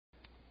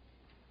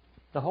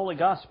The Holy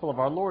Gospel of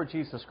our Lord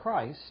Jesus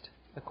Christ,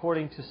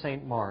 according to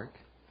St. Mark.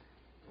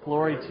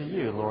 Glory to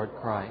you, Lord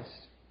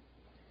Christ.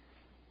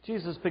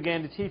 Jesus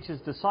began to teach His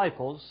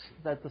disciples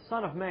that the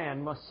Son of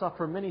Man must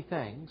suffer many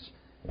things,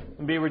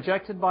 and be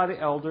rejected by the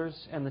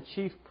elders and the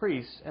chief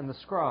priests and the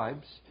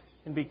scribes,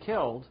 and be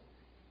killed,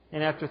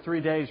 and after 3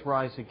 days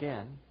rise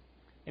again.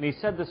 And He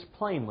said this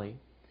plainly.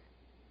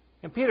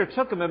 And Peter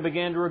took Him and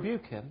began to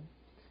rebuke Him.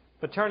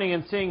 But turning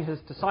and seeing His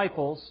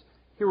disciples,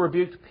 He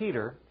rebuked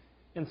Peter,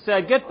 and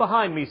said, Get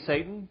behind me,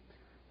 Satan,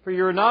 for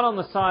you are not on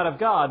the side of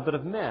God, but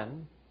of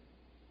men.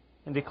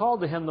 And He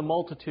called to Him the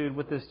multitude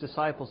with His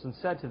disciples, and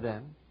said to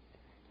them,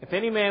 If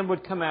any man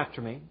would come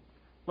after me,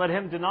 let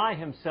him deny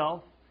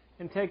himself,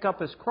 and take up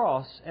his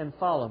cross, and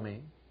follow me.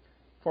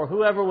 For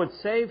whoever would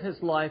save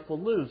his life will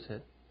lose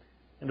it,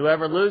 and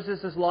whoever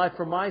loses his life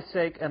for my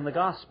sake and the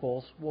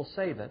gospel's will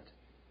save it.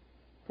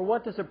 For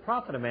what does it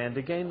profit a man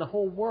to gain the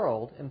whole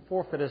world and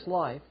forfeit his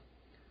life?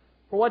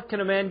 For what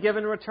can a man give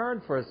in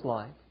return for his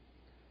life?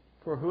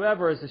 For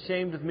whoever is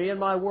ashamed of me and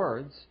my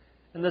words,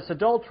 in this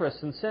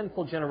adulterous and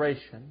sinful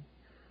generation,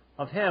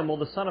 of him will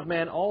the Son of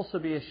Man also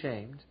be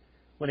ashamed,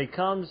 when He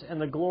comes in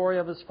the glory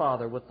of His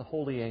Father with the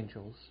holy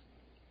angels.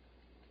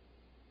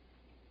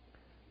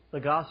 The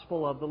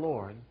Gospel of the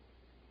Lord.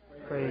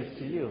 Praise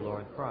to you,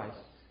 Lord Christ.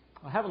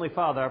 Heavenly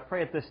Father, I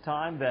pray at this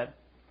time that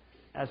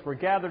as we're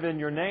gathered in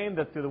your name,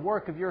 that through the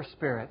work of your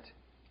Spirit,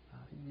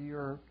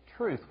 your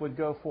truth would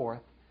go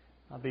forth,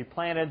 be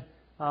planted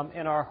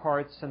in our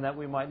hearts, and that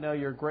we might know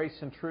your grace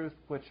and truth,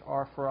 which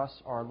are for us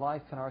our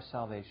life and our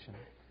salvation.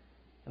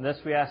 And this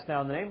we ask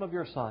now in the name of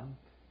your Son,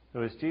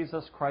 who is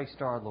Jesus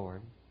Christ our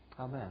Lord.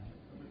 Amen.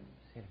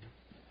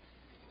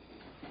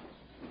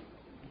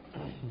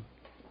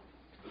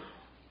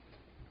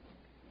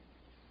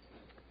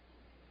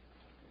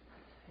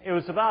 It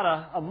was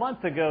about a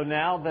month ago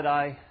now that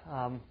I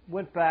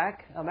went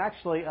back.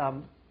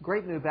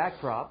 Great new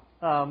backdrop.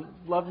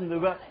 Love the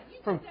new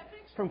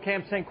from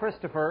Camp St.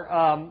 Christopher.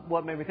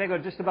 What made me think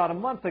of it, just about a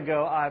month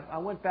ago, I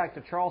went back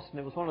to Charleston.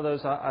 It was one of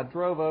those, I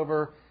drove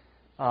over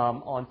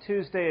on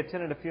Tuesday,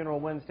 attended a funeral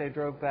Wednesday,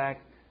 drove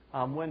back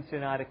Wednesday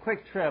night. A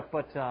quick trip,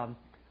 but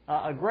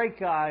a great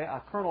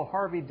guy, Colonel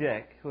Harvey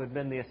Dick, who had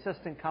been the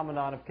Assistant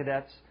Commandant of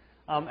Cadets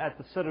at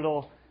the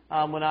Citadel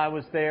when I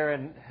was there,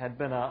 and had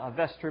been a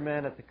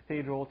vestryman at the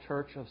Cathedral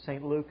Church of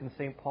St. Luke and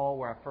St. Paul,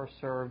 where I first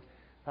served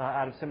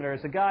out of seminary.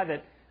 It's a guy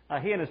that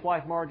he and his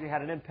wife Margie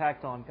had an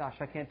impact on,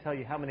 I can't tell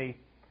you how many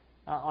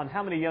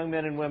young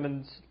men and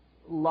women's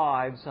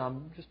lives,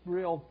 just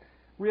real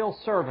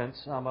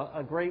servants.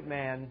 A great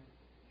man,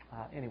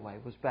 anyway,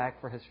 was back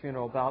for his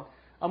funeral about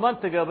a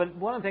month ago. But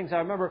one of the things I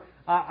remember,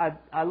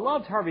 I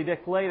loved Harvey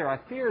Dick later. I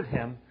feared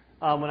him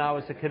when I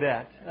was a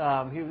cadet.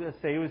 He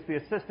was the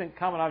Assistant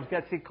Commandant of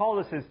Cadets. He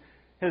called us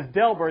his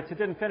Delberts. It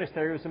didn't finish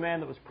there. He was a man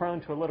that was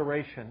prone to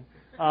alliteration.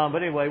 But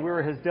anyway, we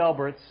were his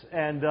Delberts.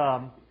 And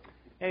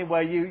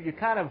anyway, you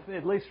kind of,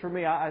 at least for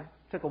me, I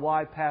took a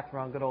wide path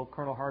around good old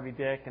Colonel Harvey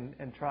Dick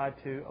and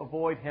tried to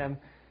avoid him.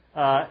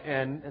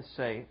 You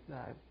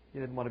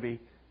didn't want to be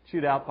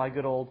chewed out by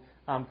good old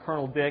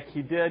Colonel Dick.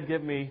 He did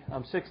give me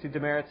 60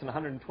 demerits and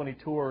 120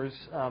 tours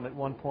at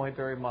one point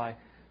during my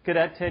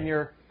cadet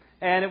tenure.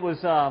 And it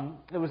was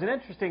an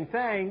interesting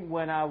thing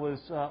when I was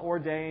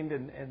ordained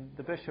and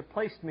the bishop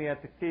placed me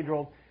at the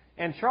cathedral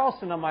in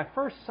Charleston on my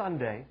first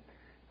Sunday.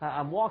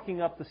 I'm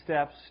walking up the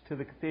steps to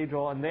the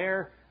cathedral, and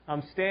there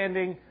I'm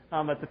standing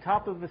at the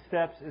top of the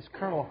steps is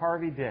Colonel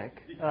Harvey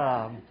Dick.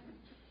 And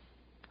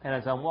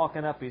as I'm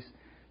walking up, he's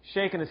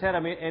shaking his head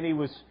at me, and he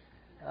was,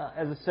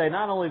 as I say,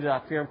 not only did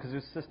I fear him because he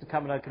was Assistant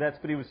Commandant of Cadets,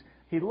 but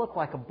he looked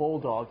like a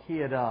bulldog. He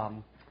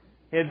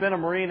had been a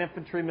Marine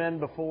infantryman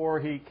before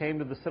he came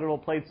to the Citadel,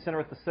 played center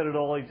at the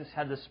Citadel. He just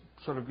had this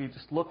he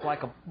just looked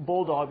like a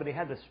bulldog, but he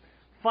had this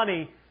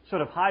funny,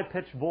 sort of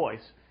high-pitched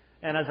voice.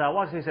 And as I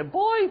walked, he said,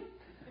 Boy,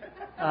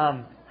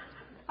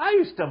 I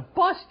used to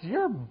bust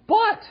your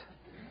butt,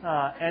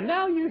 and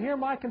now you hear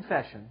my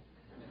confession.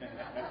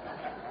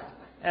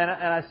 And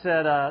I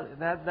said,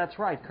 that's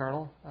right,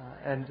 Colonel,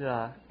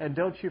 and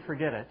don't you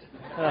forget it.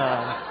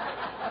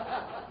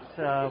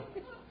 So,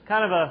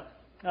 kind of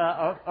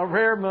a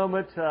rare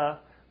moment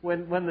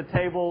when the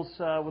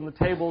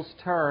tables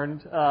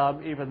turned,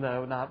 even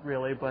though not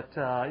really, but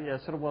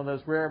sort of one of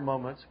those rare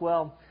moments.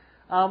 Well,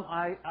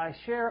 I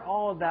share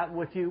all of that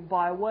with you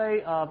by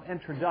way of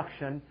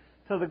introduction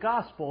to the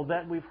gospel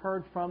that we've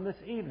heard from this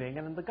evening.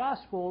 And the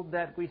gospel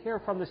that we hear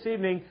from this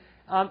evening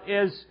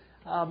is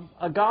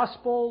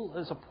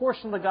a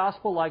portion of the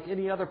gospel like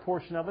any other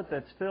portion of it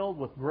that's filled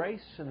with grace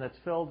and that's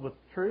filled with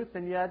truth,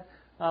 and yet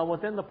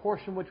within the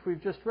portion which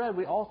we've just read,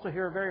 we also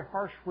hear a very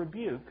harsh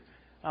rebuke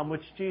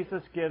which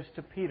Jesus gives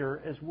to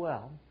Peter as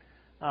well.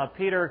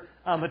 Peter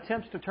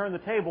attempts to turn the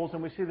tables,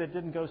 and we see that it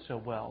didn't go so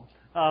well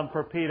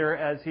for Peter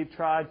as he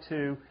tried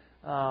to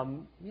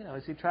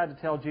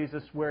tell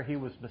Jesus where he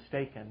was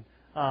mistaken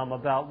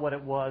about what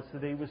it was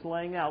that he was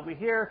laying out. We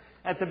hear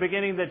at the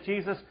beginning that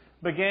Jesus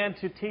began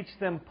to teach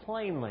them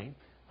plainly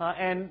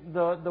And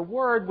the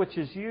word which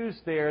is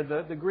used there,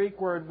 the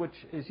Greek word which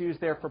is used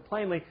there for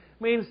plainly,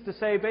 means to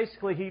say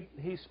basically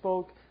he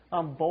spoke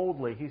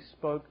boldly. He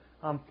spoke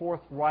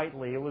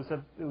forthrightly. It was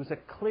a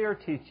clear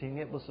teaching.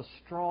 It was a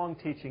strong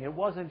teaching. It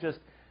wasn't just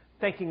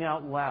thinking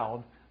out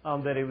loud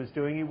that he was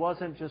doing. He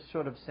wasn't just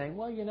sort of saying,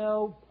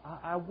 well,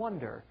 I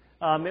wonder.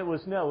 It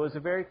was a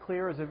very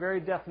clear, it was a very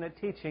definite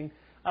teaching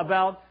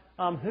about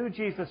who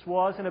Jesus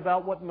was and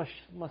about what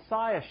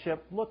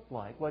Messiahship looked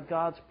like, what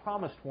God's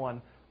promised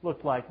one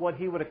looked like, what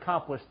he would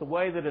accomplish, the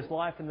way that his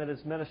life and that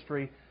his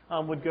ministry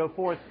would go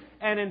forth.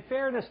 And in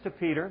fairness to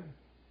Peter,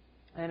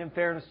 and in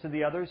fairness to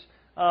the others,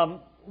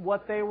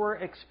 what they were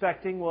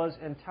expecting was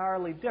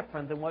entirely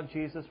different than what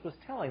Jesus was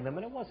telling them.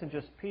 And it wasn't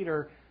just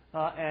Peter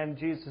and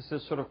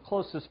Jesus' sort of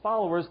closest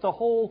followers. The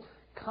whole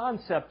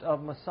concept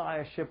of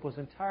Messiahship was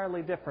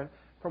entirely different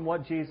from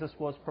what Jesus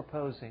was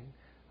proposing.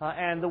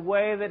 And the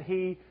way that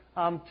he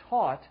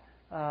taught,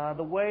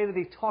 the way that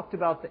he talked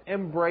about the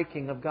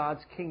inbreaking of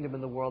God's kingdom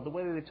in the world, the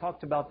way that he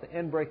talked about the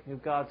inbreaking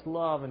of God's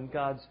love and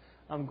God's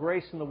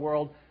grace in the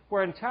world,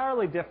 were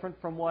entirely different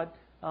from what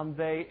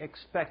they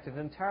expected,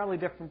 entirely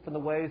different from the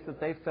ways that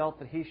they felt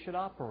that he should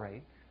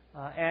operate.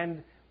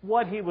 And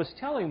what he was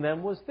telling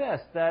them was this,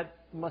 that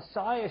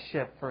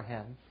Messiahship for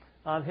him,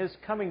 his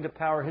coming to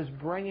power, his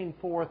bringing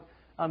forth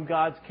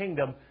God's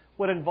kingdom,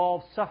 would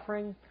involve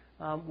suffering,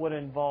 would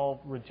involve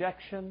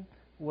rejection,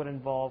 would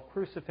involve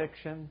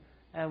crucifixion,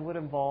 and would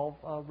involve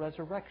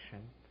resurrection.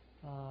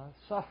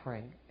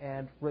 Suffering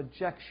and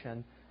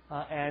rejection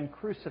and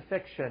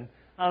crucifixion.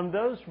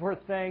 Those were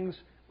things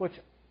which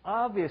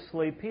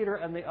obviously Peter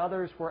and the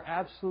others were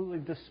absolutely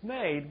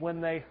dismayed when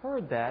they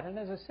heard that. And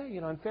as I say,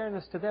 in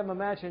fairness to them,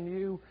 imagine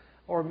you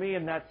or me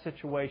in that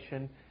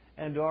situation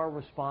and our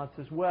response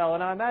as well.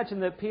 And I imagine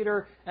that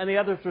Peter and the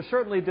others were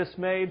certainly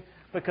dismayed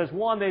because,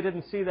 one, they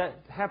didn't see that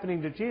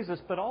happening to Jesus,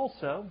 but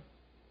also,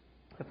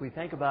 if we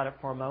think about it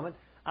for a moment,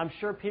 I'm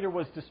sure Peter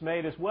was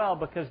dismayed as well,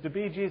 because to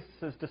be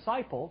Jesus'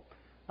 disciple,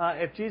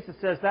 if Jesus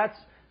says,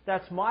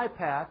 that's my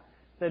path,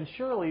 then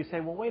surely you say,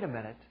 well, wait a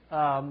minute,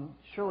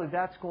 surely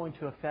that's going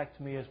to affect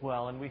me as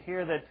well. And we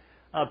hear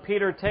that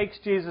Peter takes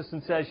Jesus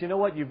and says, you know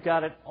what, you've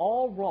got it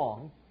all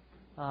wrong.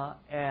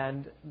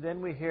 And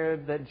then we hear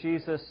that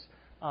Jesus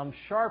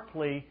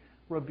sharply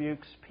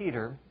rebukes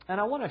Peter. And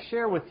I want to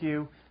share with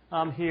you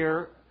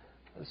here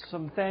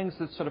some things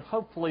that sort of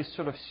hopefully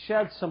sort of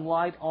shed some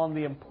light on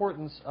the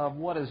importance of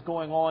what is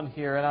going on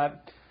here.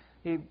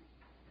 And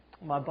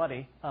my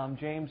buddy,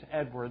 James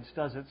Edwards,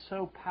 does it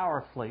so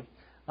powerfully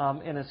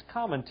in his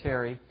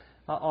commentary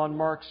on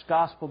Mark's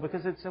Gospel,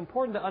 because it's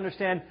important to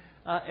understand,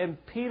 in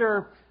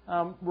Peter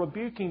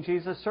rebuking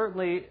Jesus,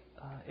 certainly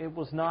it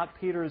was not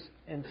Peter's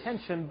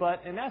intention,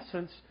 but in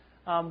essence,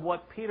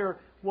 what Peter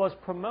was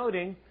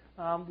promoting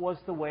was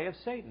the way of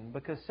Satan,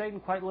 because Satan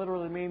quite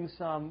literally means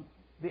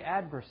the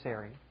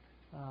adversary.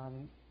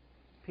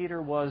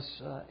 Peter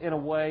was, in a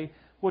way,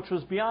 which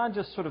was beyond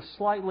just sort of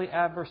slightly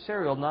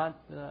adversarial,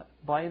 not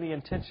by any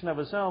intention of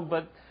his own.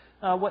 But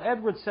what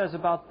Edwards says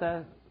about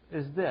that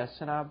is this,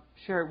 and I'll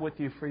share it with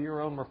you for your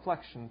own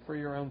reflection, for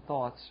your own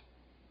thoughts.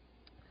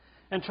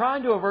 In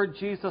trying to avert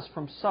Jesus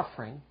from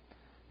suffering,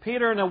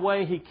 Peter, in a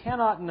way he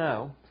cannot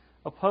know,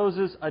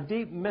 opposes a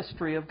deep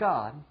mystery of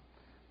God.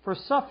 For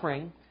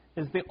suffering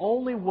is the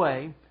only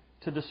way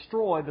to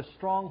destroy the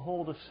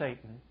stronghold of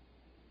Satan.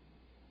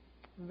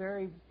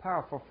 Very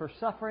powerful. For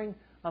suffering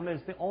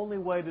is the only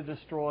way to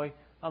destroy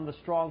the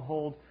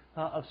stronghold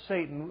of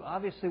Satan.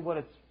 Obviously,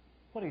 what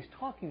he's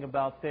talking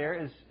about there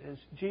is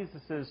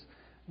Jesus'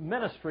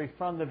 ministry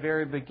from the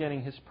very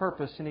beginning, his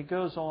purpose. And he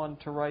goes on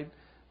to write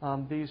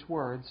these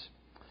words.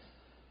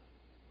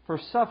 For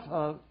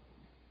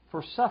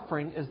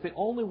suffering is the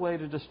only way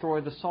to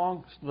destroy the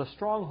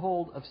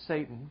stronghold of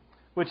Satan,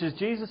 which is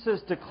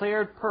Jesus'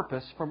 declared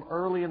purpose from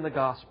early in the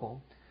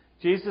Gospel.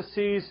 Jesus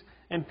sees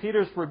in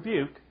Peter's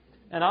rebuke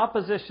an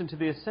opposition to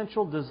the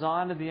essential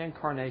design of the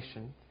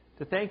Incarnation.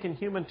 To think in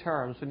human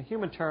terms, when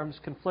human terms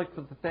conflict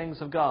with the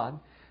things of God,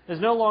 is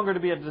no longer to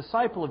be a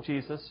disciple of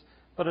Jesus,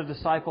 but a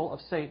disciple of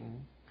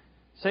Satan.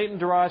 Satan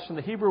derives from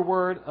the Hebrew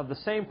word of the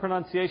same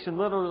pronunciation,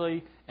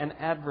 literally an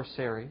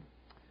adversary.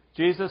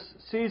 Jesus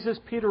seizes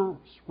Peter's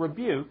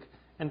rebuke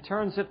and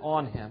turns it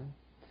on him.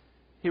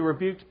 He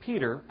rebuked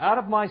Peter. Out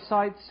of my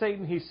sight,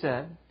 Satan, he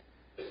said.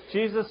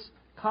 Jesus'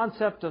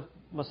 concept of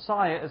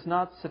Messiah is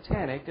not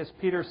satanic, as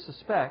Peter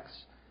suspects,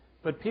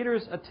 but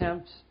Peter's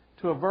attempts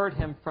to avert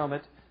him from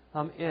it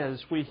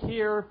is. We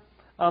hear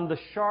the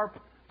sharp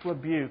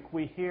rebuke.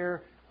 We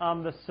hear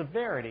the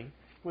severity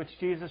which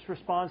Jesus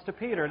responds to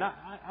Peter. And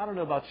I don't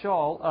know about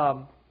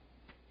y'all.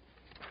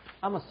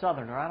 I'm a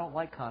Southerner. I don't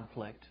like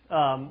conflict.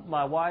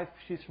 My wife,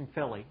 she's from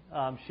Philly.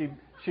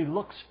 She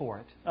looks for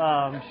it.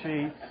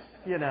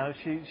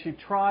 She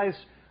tries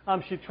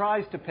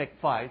to pick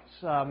fights.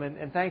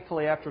 And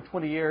thankfully, after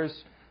 20 years,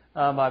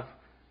 I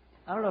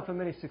don't know if I'm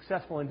any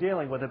successful in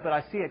dealing with it, but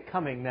I see it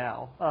coming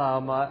now.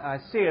 I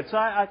see it. So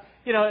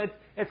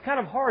it's kind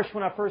of harsh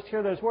when I first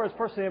hear those words.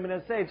 Personally,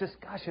 I say,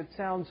 it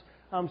sounds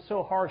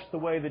so harsh the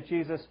way that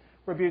Jesus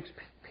rebukes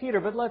Peter.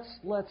 But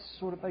let's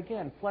sort of,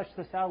 again, flesh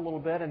this out a little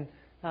bit and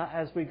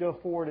as we go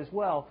forward as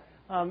well.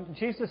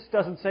 Jesus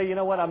doesn't say, you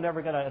know what, I'm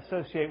never going to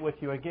associate with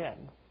you again.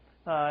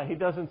 He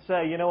doesn't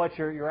say, you know what,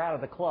 you're out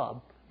of the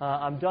club.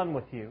 I'm done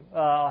with you.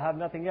 I'll have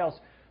nothing else.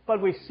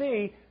 But we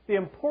see the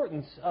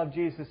importance of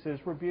Jesus'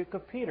 rebuke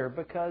of Peter,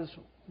 because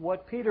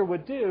what Peter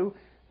would do,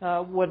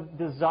 would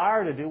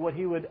desire to do, what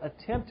he would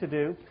attempt to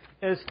do,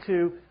 is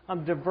to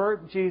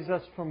divert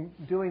Jesus from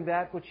doing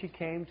that which he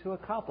came to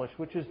accomplish,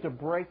 which is to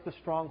break the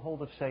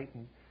stronghold of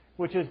Satan,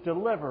 which is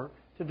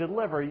to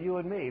deliver you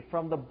and me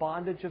from the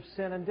bondage of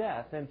sin and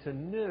death into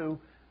new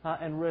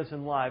and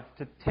risen life,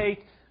 to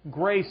take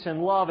grace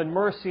and love and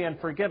mercy and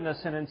forgiveness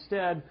and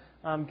instead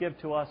give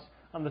to us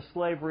the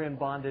slavery and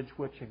bondage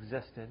which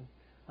existed.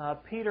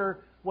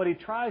 Peter, what he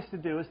tries to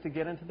do is to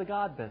get into the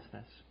God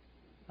business.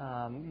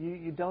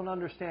 You don't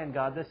understand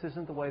God. This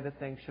isn't the way that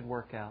things should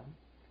work out.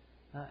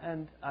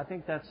 And I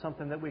think that's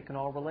something that we can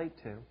all relate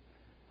to.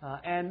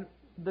 And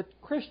the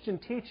Christian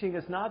teaching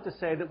is not to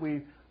say that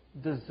we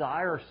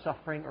desire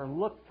suffering or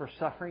look for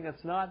suffering.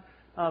 It's not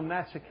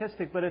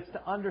masochistic, but it's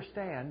to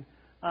understand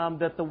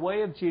that the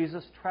way of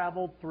Jesus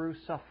traveled through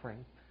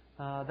suffering.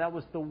 That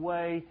was the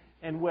way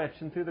in which,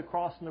 and through the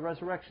cross and the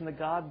resurrection, that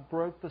God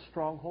broke the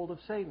stronghold of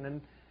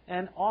Satan.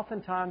 And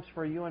oftentimes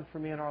for you and for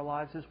me in our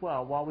lives as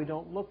well, while we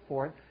don't look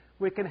for it,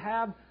 we can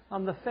have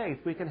the faith,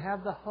 we can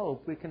have the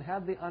hope, we can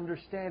have the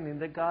understanding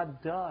that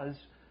God does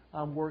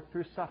work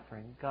through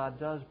suffering. God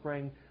does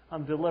bring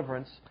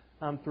deliverance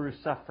through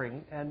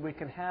suffering. And we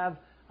can have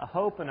a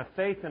hope and a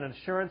faith and an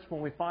assurance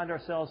when we find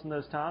ourselves in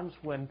those times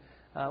when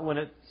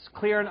it's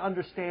clear and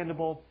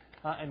understandable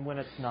and when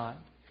it's not.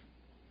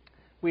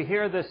 We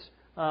hear this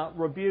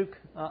rebuke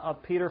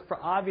of Peter for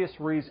obvious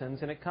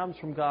reasons, and it comes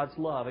from God's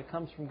love. It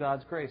comes from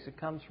God's grace. It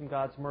comes from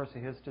God's mercy,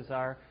 His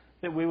desire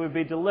that we would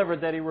be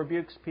delivered, that He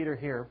rebukes Peter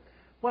here.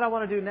 What I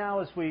want to do now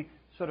as we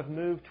sort of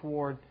move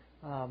toward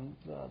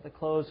the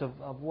close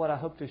of what I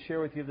hope to share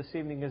with you this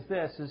evening is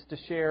to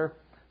share,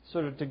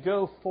 sort of to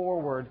go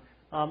forward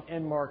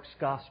in Mark's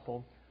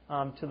Gospel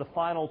to the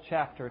final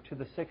chapter, to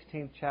the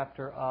 16th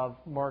chapter of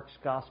Mark's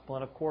Gospel.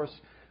 And of course,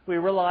 we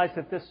realize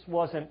that this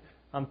wasn't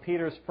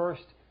Peter's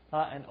first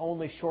and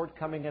only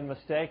shortcoming and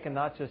mistake, and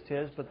not just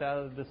his, but that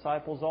of the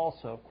disciples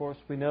also. Of course,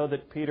 we know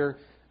that Peter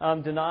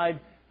denied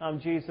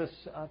Jesus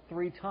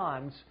 3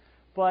 times.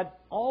 But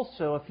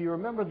also, if you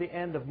remember the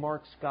end of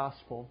Mark's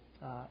Gospel,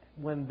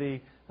 when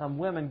the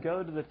women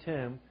go to the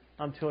tomb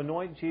to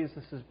anoint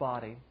Jesus'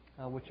 body,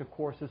 which of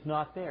course is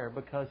not there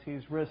because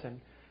He's risen,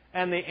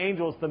 and the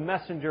angels, the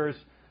messengers,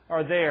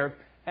 are there.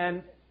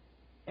 And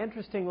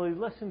interestingly,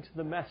 listen to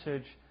the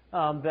message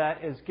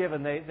that is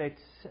given.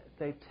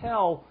 They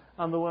tell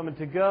the women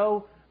to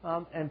go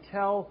and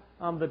tell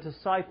the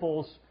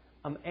disciples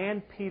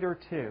and Peter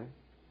too.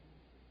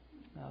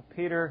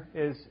 Peter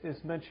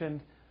is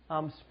mentioned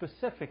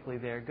specifically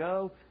there.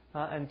 Go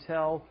and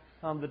tell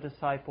the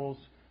disciples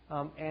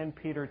and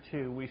Peter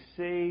too. We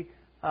see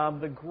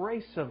the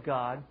grace of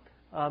God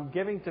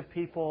giving to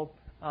people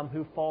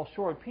who fall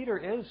short. Peter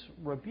is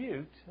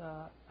rebuked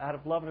out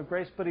of love and of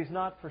grace, but he's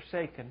not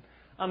forsaken.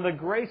 The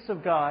grace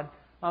of God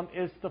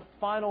is the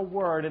final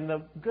word. And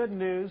the good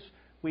news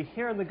we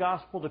hear in the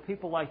gospel to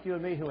people like you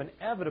and me who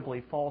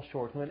inevitably fall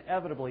short, who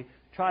inevitably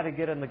try to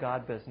get in the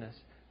God business,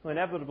 who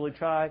inevitably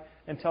try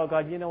and tell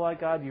God, you know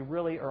what, God, you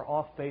really are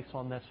off base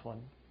on this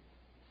one.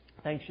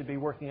 Things should be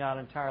working out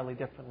entirely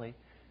differently.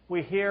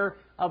 We hear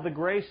of the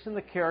grace and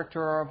the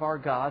character of our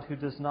God who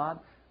does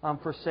not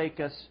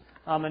forsake us,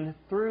 and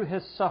through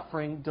His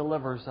suffering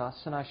delivers us.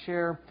 And I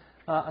share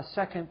a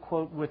second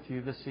quote with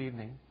you this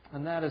evening,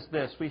 and that is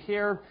this. We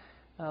hear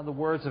the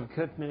words of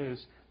good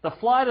news. The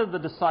flight of the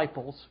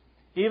disciples,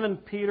 even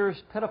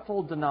Peter's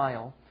pitiful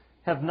denial,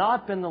 have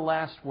not been the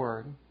last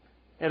word.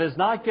 It is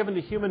not given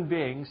to human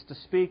beings to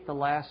speak the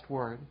last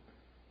word.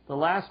 The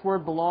last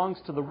word belongs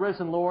to the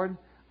risen Lord.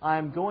 I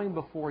am going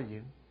before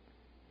you.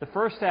 The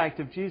first act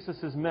of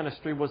Jesus'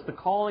 ministry was the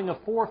calling of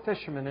 4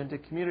 fishermen into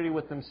community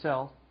with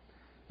Himself.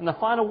 And the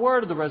final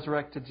word of the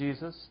resurrected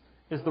Jesus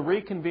is the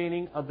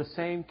reconvening of the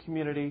same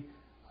community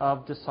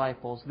of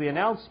disciples. The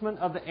announcement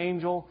of the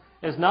angel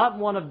is not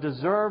one of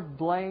deserved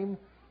blame,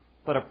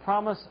 but a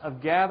promise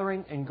of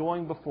gathering and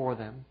going before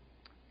them.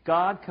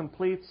 God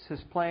completes His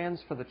plans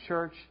for the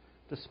church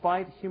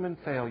despite human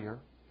failure.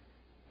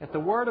 If the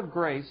word of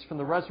grace from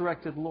the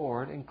resurrected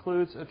Lord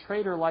includes a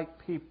traitor like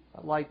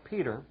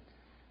Peter,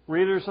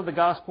 readers of the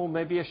gospel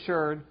may be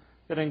assured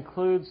that it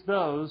includes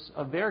those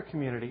of their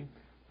community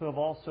who have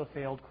also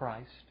failed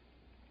Christ.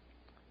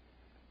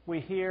 We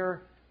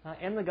hear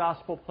in the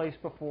gospel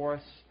placed before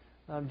us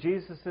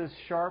Jesus'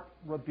 sharp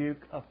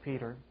rebuke of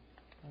Peter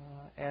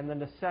and the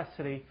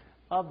necessity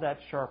of that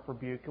sharp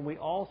rebuke. And we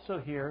also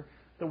hear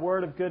the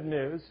word of good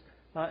news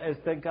is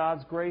that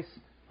God's grace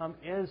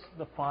is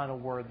the final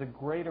word, the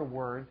greater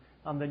word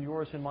than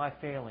yours and my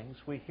failings.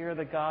 We hear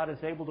that God is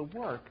able to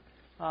work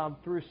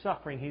through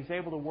suffering. He's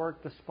able to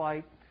work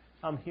despite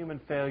human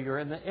failure.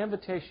 And the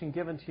invitation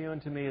given to you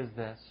and to me is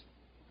this,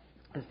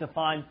 is to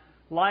find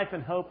life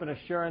and hope and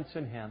assurance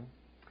in Him.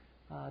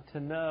 to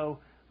know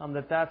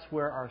that that's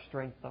where our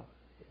strength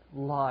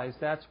lies.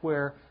 That's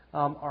where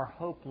our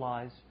hope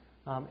lies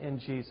in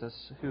Jesus,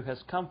 who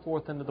has come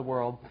forth into the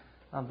world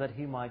that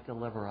He might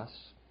deliver us.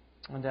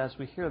 And as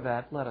we hear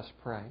that, let us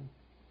pray.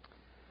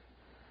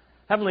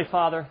 Heavenly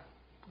Father,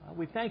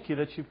 we thank You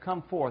that You've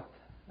come forth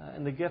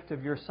in the gift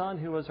of Your Son,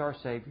 who is our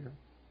Savior.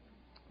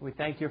 We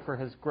thank You for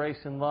His grace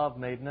and love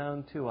made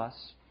known to us.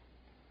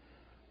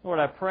 Lord,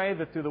 I pray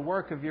that through the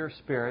work of Your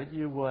Spirit,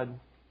 You would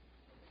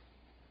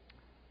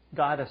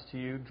guide us to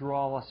You,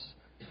 draw us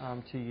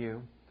to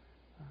You,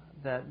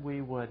 that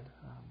we would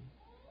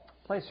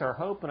place our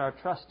hope and our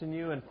trust in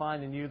You and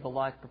find in You the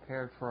life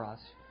prepared for us.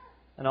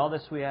 And all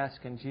this we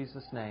ask in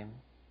Jesus' name.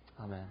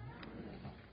 Amen.